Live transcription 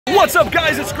What's up,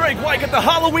 guys? It's Greg Weich at the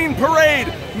Halloween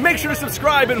Parade. Make sure to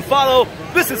subscribe and follow.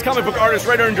 This is comic book artist,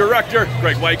 writer, and director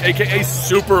Greg Weich, aka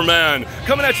Superman,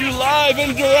 coming at you live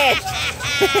and direct.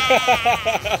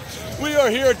 We are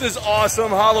here at this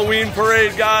awesome Halloween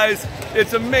parade, guys.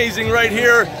 It's amazing right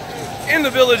here in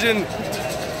the Village in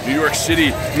New York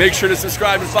City. Make sure to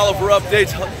subscribe and follow for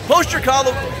updates. Post your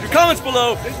comments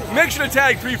below. Make sure to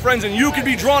tag 3 friends and you can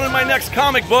be drawn in my next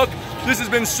comic book. This has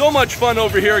been so much fun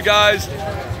over here, guys.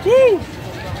 Woo!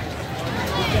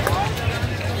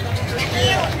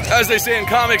 As they say in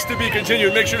comics, to be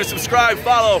continued. Make sure to subscribe,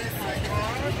 follow,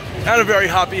 and a very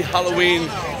happy Halloween.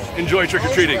 Enjoy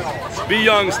trick-or-treating. Be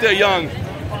young, stay young.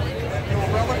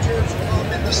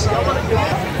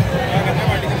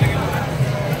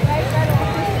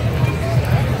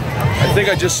 I think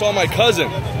I just saw my cousin.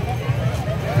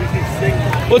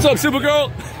 What's up,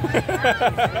 Supergirl?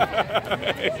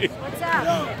 Hey. What's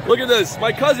up? Look at this.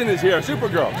 My cousin is here,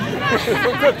 Supergirl.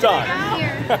 From Krypton.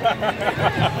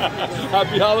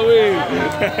 Happy Halloween.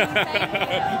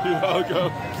 You're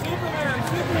welcome. Superman.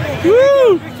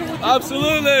 Woo!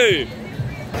 Absolutely.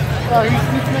 Oh, he's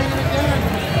making it again.